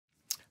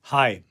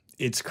Hi,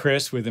 it's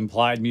Chris with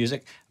Implied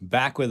Music,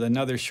 back with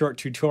another short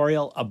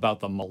tutorial about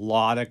the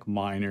melodic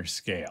minor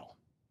scale.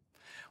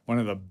 One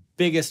of the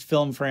biggest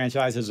film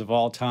franchises of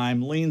all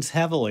time leans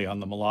heavily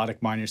on the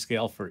melodic minor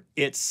scale for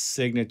its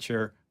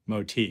signature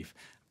motif.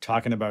 I'm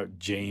talking about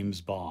James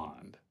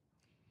Bond.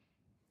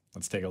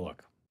 Let's take a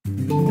look.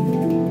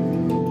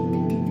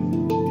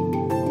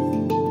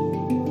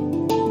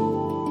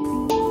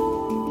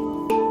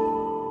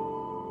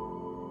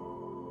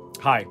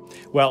 Hi.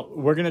 Well,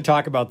 we're going to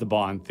talk about the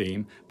Bond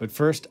theme, but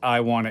first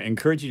I want to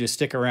encourage you to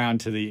stick around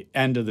to the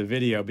end of the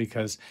video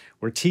because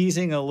we're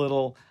teasing a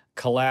little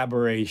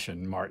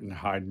collaboration, Martin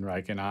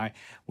Heidenreich and I.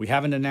 We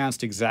haven't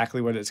announced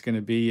exactly what it's going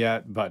to be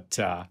yet, but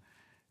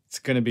it's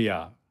going to be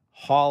a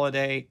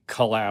holiday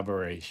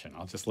collaboration.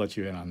 I'll just let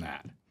you in on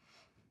that.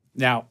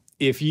 Now,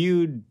 if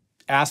you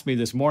asked me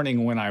this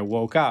morning when I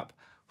woke up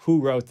who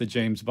wrote the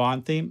James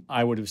Bond theme,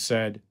 I would have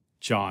said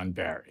John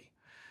Barry.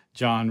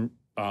 John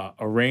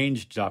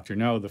arranged Dr.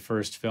 No, the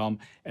first film,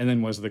 and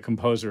then was the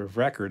composer of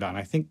record on,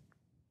 I think,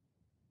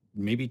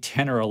 maybe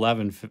 10 or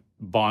 11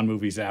 Bond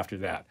movies after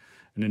that,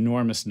 an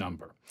enormous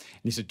number.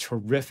 And he's a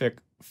terrific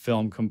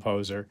film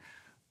composer,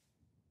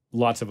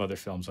 lots of other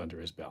films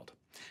under his belt.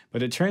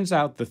 But it turns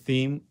out the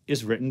theme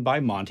is written by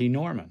Monty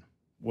Norman.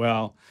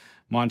 Well,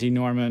 Monty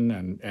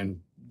Norman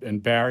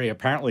and Barry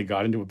apparently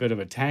got into a bit of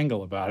a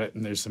tangle about it,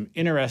 and there's some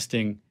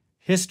interesting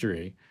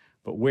history.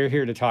 But we're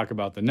here to talk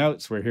about the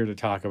notes. We're here to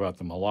talk about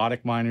the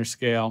melodic minor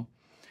scale.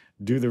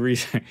 Do a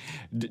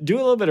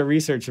little bit of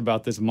research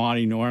about this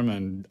Monty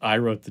Norman, I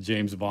wrote the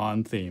James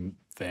Bond theme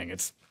thing.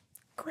 It's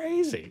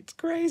crazy. It's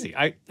crazy.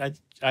 I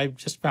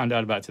just found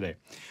out about it today.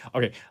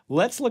 Okay,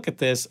 let's look at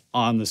this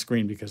on the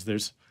screen because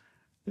there's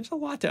a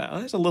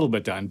little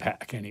bit to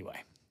unpack anyway.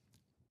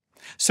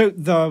 So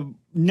the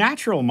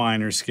natural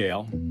minor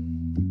scale,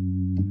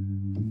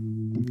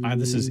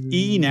 this is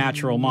E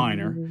natural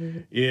minor,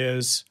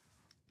 is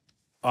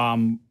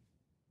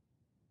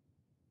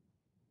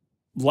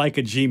like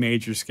a G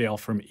major scale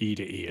from E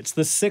to E. It's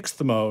the sixth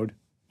mode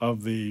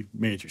of the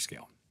major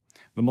scale.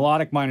 The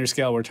melodic minor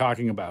scale we're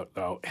talking about,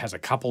 though, has a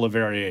couple of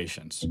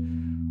variations.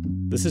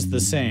 This is the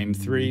same,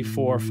 3,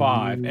 4,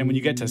 5. And when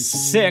you get to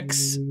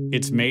 6,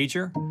 it's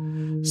major.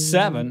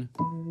 7,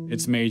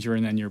 it's major,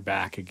 and then you're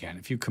back again.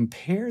 If you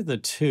compare the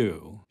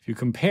two,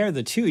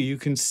 you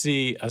can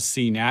see a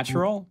C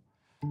natural,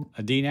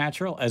 a D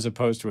natural, as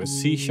opposed to a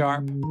C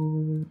sharp,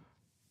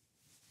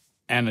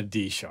 and a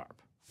D sharp.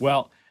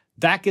 Well,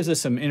 that gives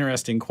us some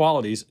interesting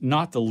qualities,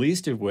 not the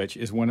least of which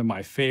is one of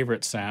my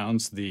favorite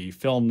sounds, the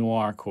film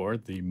noir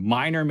chord, the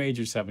minor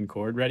major 7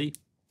 chord. Ready?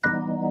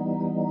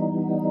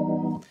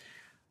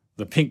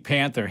 The Pink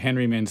Panther,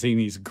 Henry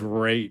Mancini's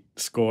great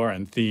score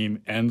and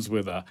theme, ends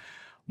with a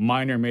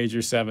minor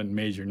major 7,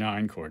 major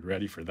 9 chord.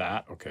 Ready for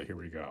that? Okay, here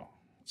we go.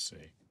 Let's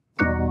see.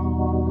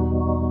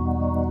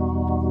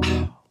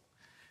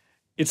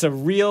 It's a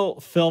real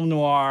film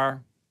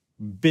noir,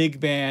 big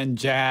band,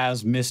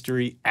 jazz,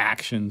 mystery,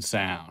 action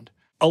sound.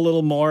 A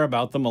little more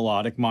about the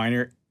melodic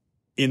minor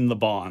in the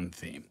Bond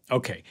theme.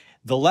 Okay,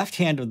 the left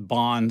hand of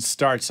Bond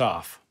starts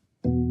off.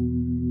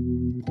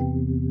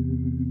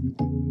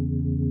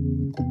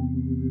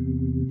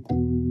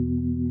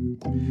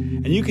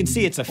 And you can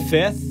see it's a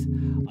 5th,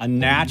 a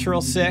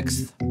natural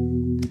 6th,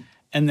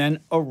 and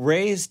then a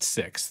raised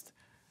 6th.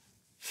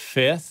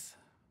 5th,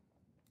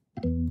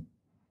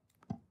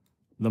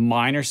 the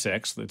minor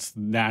 6th, it's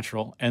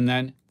natural, and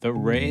then the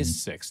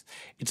raised 6th.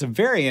 It's a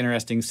very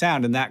interesting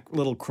sound, and that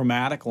little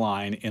chromatic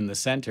line in the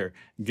center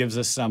gives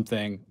us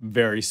something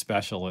very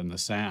special in the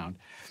sound.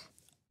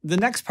 The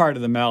next part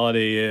of the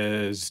melody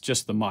is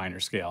just the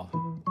minor scale.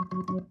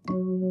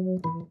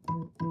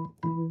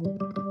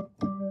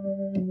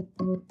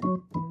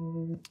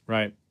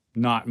 Right,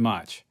 not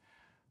much.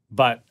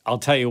 But I'll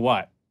tell you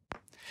what,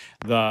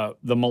 the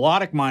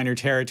melodic minor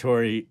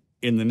territory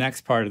in the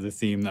next part of the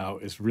theme, though,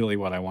 is really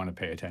what I want to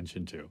pay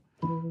attention to.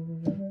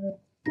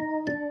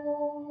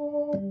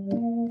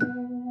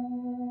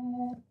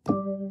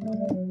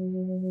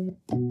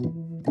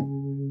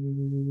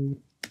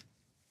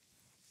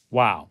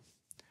 Wow.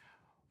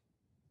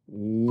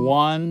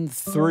 1,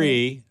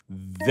 3,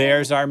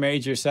 there's our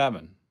major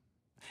 7.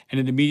 And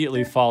it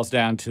immediately falls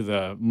down to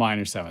the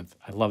minor 7th.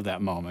 I love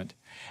that moment.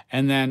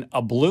 And then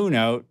a blue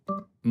note,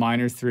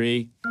 minor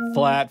 3,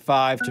 flat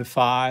 5 to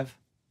 5.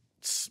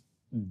 It's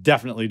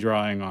definitely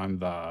drawing on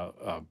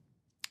the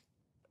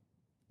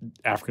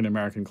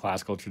African-American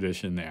classical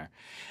tradition there.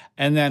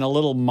 And then a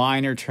little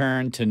minor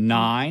turn to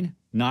 9.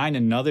 9,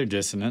 another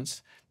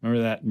dissonance.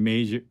 Remember that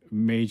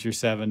major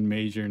 7,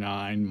 major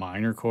 9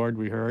 minor chord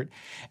we heard?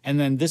 And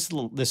then this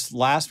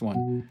last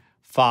one,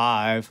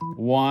 5,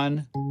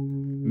 1,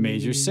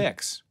 major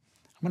 6.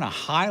 I'm going to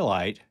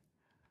highlight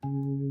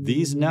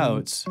these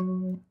notes,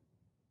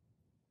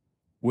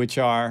 which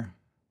are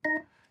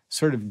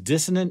sort of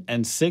dissonant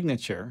and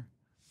signature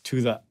to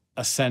the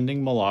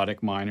ascending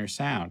melodic minor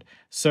sound.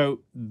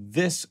 So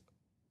this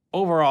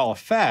overall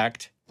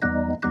effect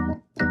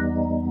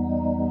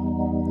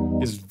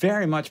is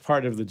very much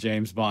part of the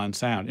James Bond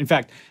sound. In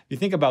fact, if you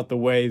think about the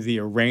way the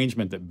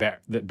arrangement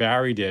that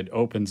Barry did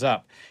opens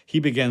up, he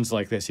begins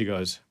like this. He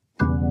goes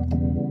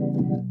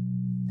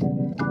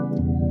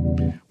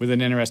with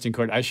an interesting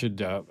chord. I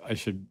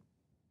should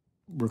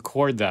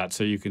record that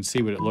so you can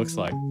see what it looks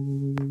like.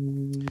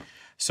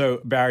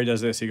 So Barry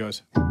does this. He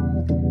goes.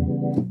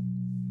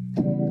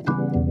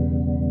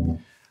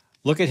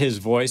 Look at his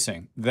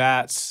voicing.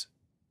 That's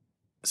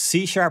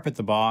C sharp at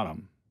the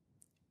bottom,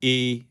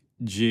 E,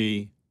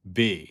 G,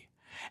 B.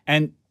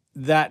 And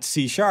that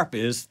C sharp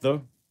is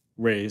the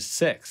raised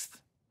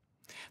sixth.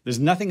 There's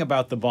nothing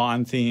about the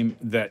Bond theme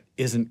that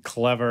isn't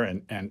clever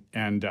and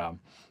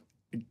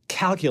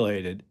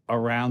calculated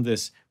around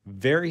this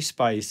very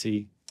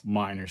spicy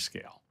minor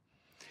scale.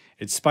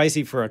 It's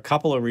spicy for a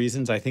couple of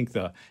reasons. I think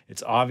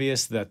it's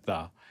obvious that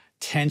the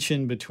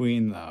tension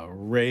between the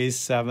raised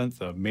seventh,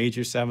 the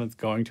major seventh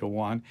going to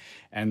one,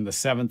 and the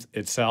seventh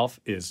itself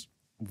is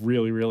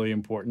really, really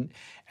important.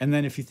 And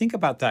then if you think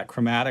about that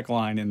chromatic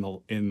line in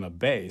the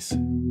bass,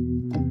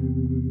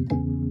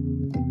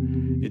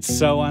 it's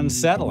so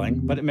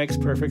unsettling, but it makes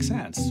perfect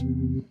sense.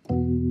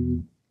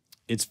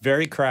 It's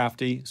very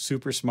crafty,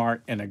 super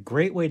smart, and a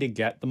great way to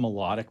get the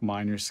melodic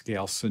minor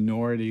scale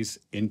sonorities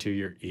into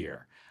your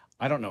ear.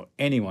 I don't know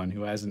anyone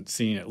who hasn't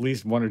seen at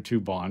least one or two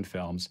Bond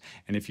films.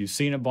 And if you've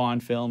seen a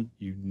Bond film,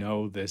 you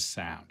know this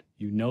sound.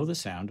 You know the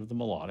sound of the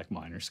melodic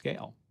minor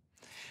scale.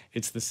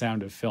 It's the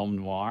sound of film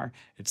noir.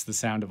 It's the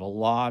sound of a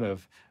lot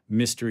of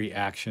mystery,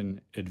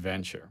 action,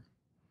 adventure.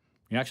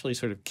 You actually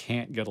sort of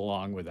can't get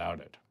along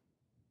without it.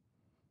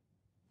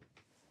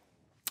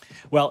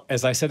 Well,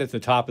 as I said at the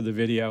top of the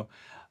video,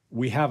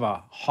 we have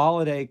a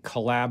holiday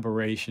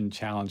collaboration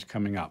challenge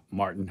coming up,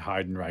 Martin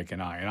Heidenreich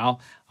and I. And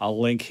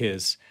I'll link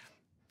his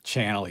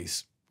channel.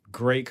 He's a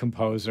great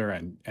composer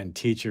and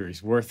teacher.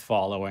 He's worth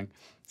following.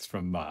 It's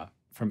from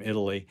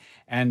Italy.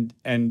 And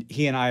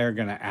he and I are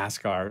going to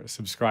ask our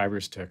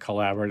subscribers to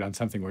collaborate on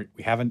something.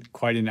 We haven't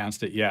quite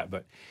announced it yet,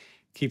 but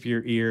keep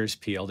your ears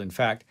peeled. In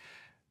fact,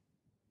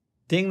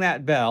 ding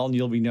that bell and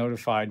you'll be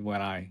notified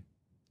when I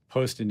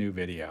post a new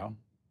video.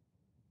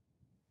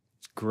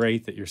 It's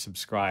great that you're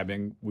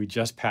subscribing. We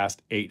just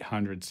passed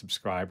 800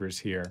 subscribers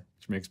here,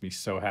 which makes me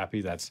so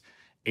happy. That's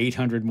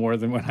 800 more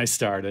than when I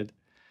started.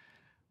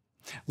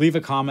 Leave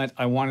a comment.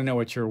 I want to know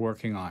what you're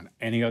working on.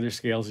 Any other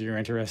scales you're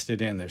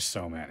interested in? There's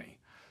so many.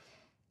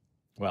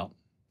 Well,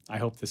 I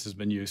hope this has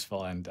been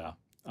useful, and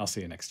I'll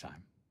see you next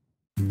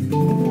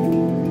time.